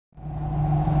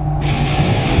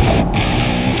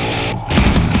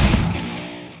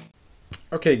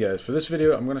Okay guys, for this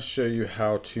video I'm going to show you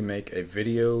how to make a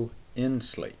video End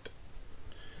Slate.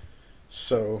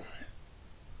 So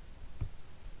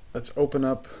let's open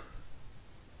up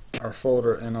our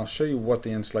folder and I'll show you what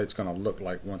the End Slate is going to look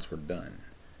like once we're done.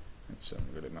 And so I'm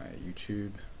going to go to my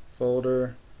YouTube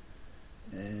folder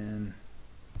and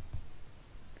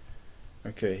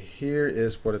okay, here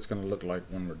is what it's going to look like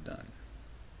when we're done.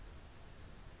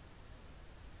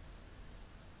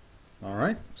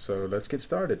 Alright, so let's get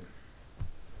started.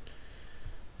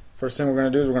 First thing we're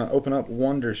going to do is we're going to open up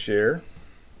Wondershare.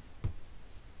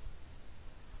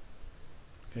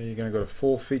 Okay, you're going to go to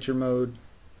full feature mode.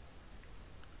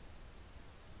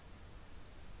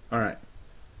 Alright,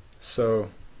 so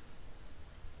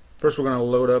first we're going to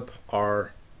load up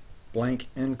our blank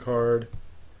end card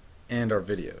and our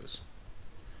videos.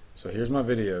 So here's my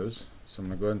videos. So I'm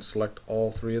going to go ahead and select all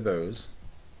three of those.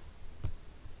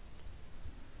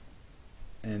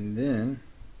 And then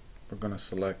we're going to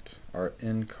select our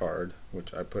end card,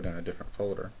 which I put in a different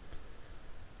folder.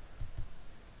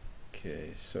 Okay,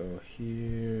 so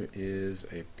here is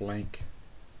a blank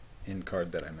end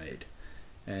card that I made.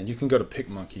 And you can go to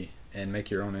PicMonkey and make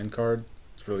your own end card.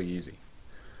 It's really easy.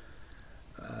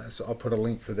 So I'll put a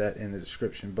link for that in the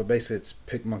description. But basically it's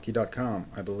picmonkey.com,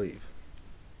 I believe.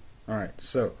 Alright,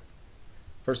 so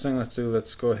first thing let's do,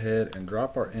 let's go ahead and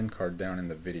drop our end card down in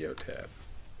the video tab.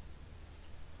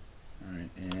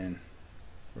 Alright, and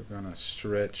we're going to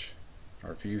stretch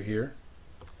our view here.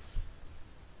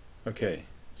 Okay,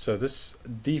 so this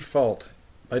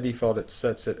by default it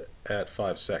sets it at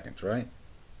 5 seconds, right?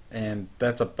 And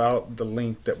that's about the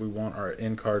length that we want our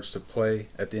end cards to play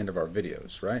at the end of our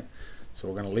videos, right? So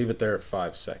we're going to leave it there at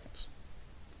 5 seconds.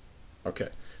 Okay,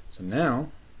 so now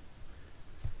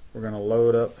we're going to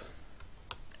load up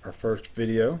our first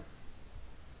video.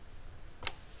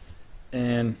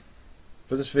 And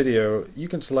for this video, you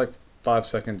can select 5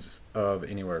 seconds of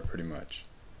anywhere pretty much.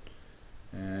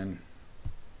 And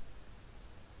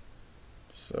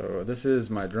so this is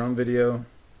my drum video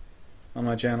on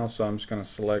my channel, so I'm just going to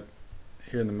select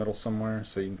here in the middle somewhere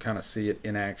so you can kind of see it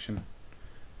in action.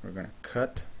 We're going to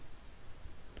cut,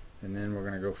 and then we're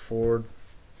going to go forward,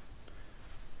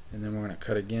 and then we're going to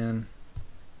cut again.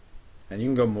 And you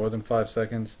can go more than 5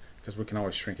 seconds because we can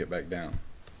always shrink it back down.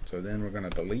 So then we're going to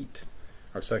delete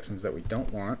our sections that we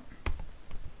don't want,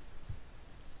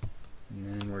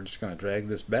 and then we're just going to drag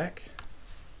this back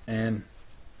and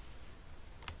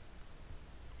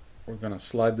we're going to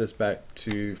slide this back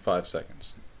to 5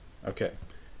 seconds. Okay,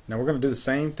 now we're going to do the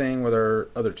same thing with our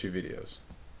other two videos.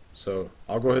 So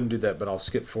I'll go ahead and do that, but I'll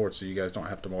skip forward so you guys don't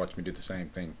have to watch me do the same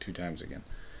thing 2 times again.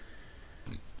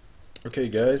 Okay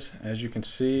guys, as you can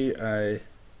see, I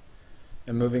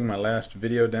am moving my last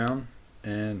video down,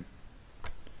 and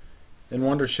in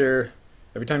Wondershare,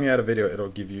 every time you add a video, it'll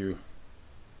give you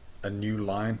a new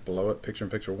line below it, picture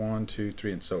in picture 1, 2,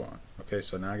 3, and so on. Okay,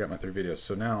 so now I got my 3 videos.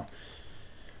 So now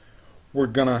we're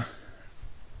gonna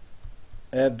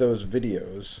add those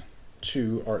videos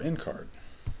to our end card.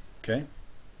 Okay,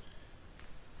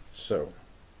 so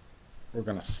we're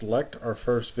gonna select our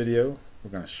first video.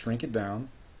 We're gonna shrink it down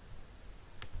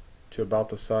to about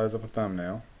the size of a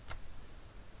thumbnail.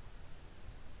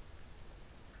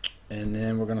 And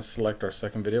then we're going to select our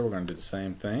second video. We're going to do the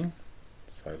same thing,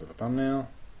 size of a thumbnail,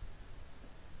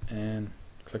 and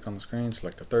click on the screen,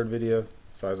 select the third video,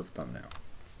 size of a thumbnail.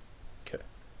 Okay.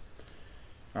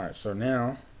 Alright, so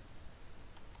now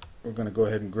we're going to go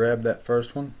ahead and grab that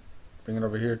first one, bring it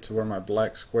over here to where my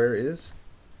black square is,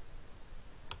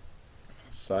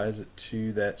 size it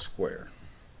to that square.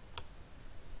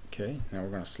 Okay, now we're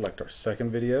going to select our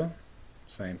second video,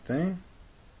 same thing.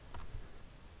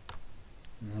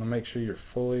 You want to make sure you're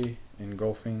fully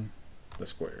engulfing the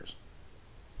squares.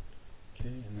 Okay,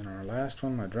 and then our last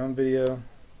one, my drum video.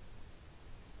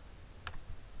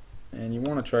 And you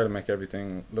want to try to make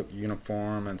everything look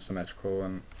uniform and symmetrical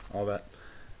and all that.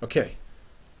 Okay,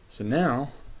 so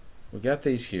now we got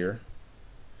these here,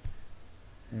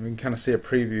 and we can kind of see a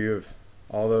preview of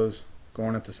all those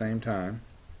going at the same time.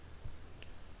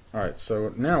 Alright,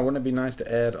 so now wouldn't it be nice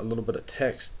to add a little bit of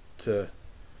text to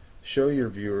show your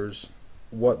viewers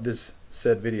what this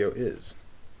said video is?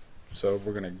 So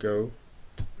we're going to go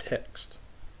to text,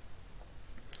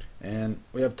 and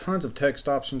we have tons of text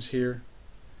options here,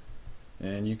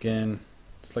 and you can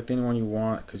select any one you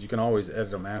want because you can always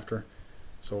edit them after.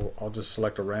 So I'll just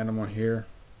select a random one here,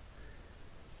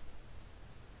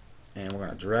 and we're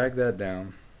going to drag that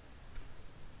down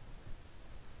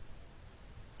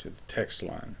to the text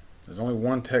line. There's only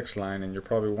one text line, and you're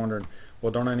probably wondering,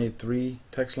 well, don't I need 3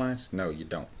 text lines? No, you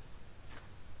don't.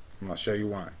 I'm going to show you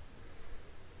why.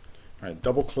 Alright,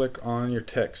 double click on your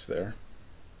text there,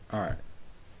 Alright,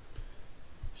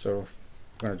 so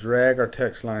we're going to drag our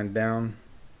text line down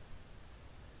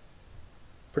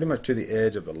pretty much to the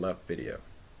edge of the left video.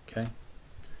 Okay,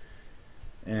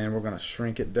 and we're going to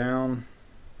shrink it down.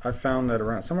 I found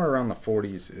that somewhere around the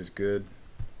 40s is good.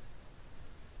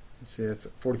 You see, it's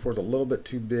 44 is a little bit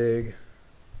too big.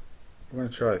 We're going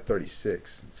to try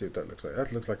 36 and see what that looks like.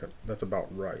 That looks like that's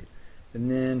about right. And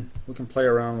then we can play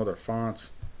around with our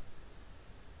fonts.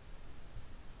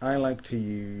 I like to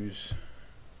use,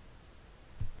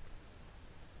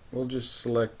 we'll just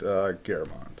select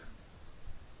Garamond.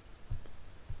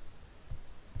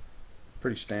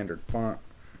 Pretty standard font.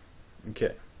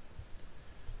 Okay.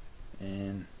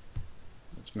 And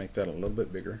let's make that a little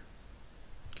bit bigger.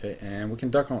 Okay, and we can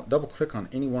double click on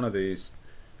any one of these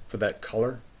for that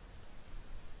color,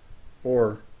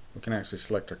 or we can actually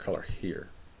select a color here.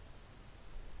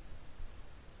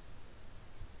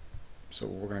 So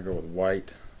we're going to go with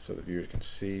white so the viewers can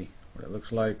see what it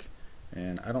looks like.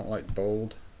 And I don't like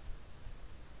bold.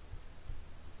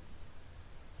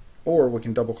 Or we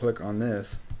can double click on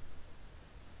this,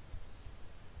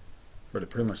 but it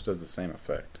pretty much does the same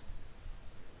effect.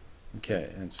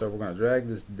 Okay, and so we're going to drag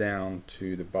this down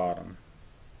to the bottom.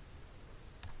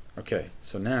 Okay,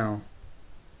 so now,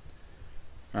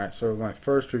 alright, so my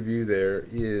first review there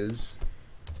is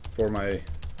for my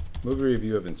movie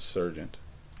review of Insurgent.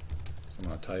 I'm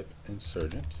going to type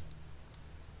Insurgent,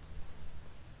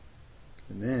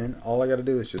 and then all I got to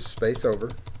do is just space over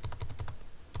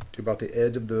to about the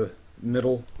edge of the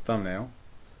middle thumbnail,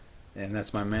 and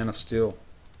that's my Man of Steel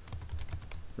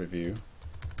review.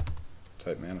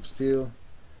 Type Man of Steel,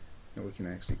 and we can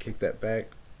actually kick that back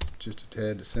just a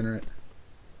tad to center it.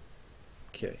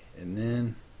 Okay, and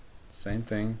then same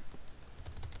thing,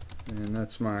 and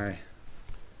that's my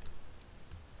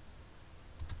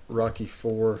Rocky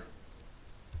IV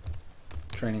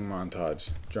training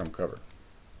montage drum cover,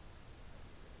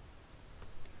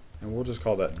 and we'll just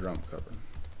call that drum cover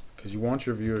because you want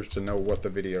your viewers to know what the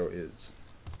video is.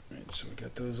 Alright, so we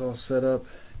got those all set up.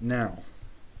 Now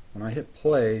when I hit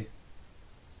play,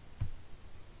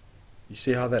 you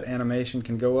see how that animation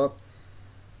can go up?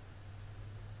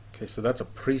 Okay, so that's a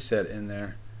preset in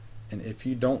there, and if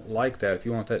you don't like that, if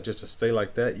you want that just to stay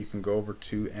like that, you can go over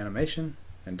to animation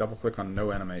and double click on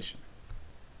no animation,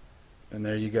 and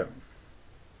there you go.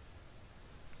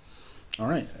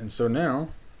 Alright, and so now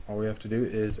all we have to do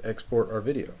is export our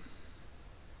video.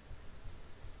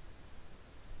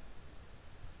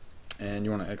 And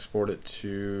you want to export it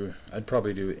to, I'd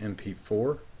probably do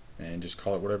MP4 and just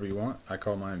call it whatever you want. I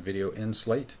call mine Video End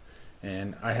Slate,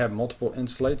 and I have multiple End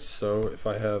Slates, so if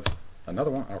I have another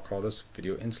one, I'll call this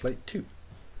Video End Slate 2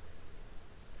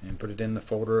 and put it in the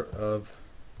folder of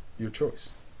your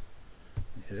choice.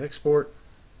 Hit export,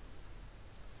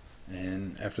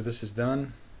 and after this is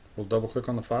done, we'll double click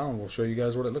on the file and we'll show you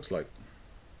guys what it looks like.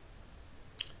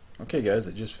 Okay guys,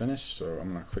 it just finished, so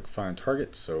I'm going to click Find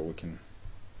Target so we can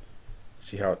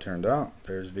see how it turned out.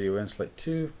 There's Video End Slate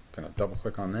 2. Going to double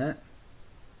click on that,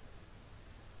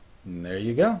 and there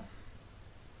you go.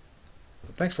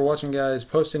 Thanks for watching guys.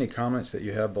 Post any comments that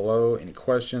you have below, any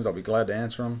questions, I'll be glad to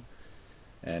answer them,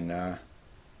 and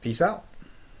peace out.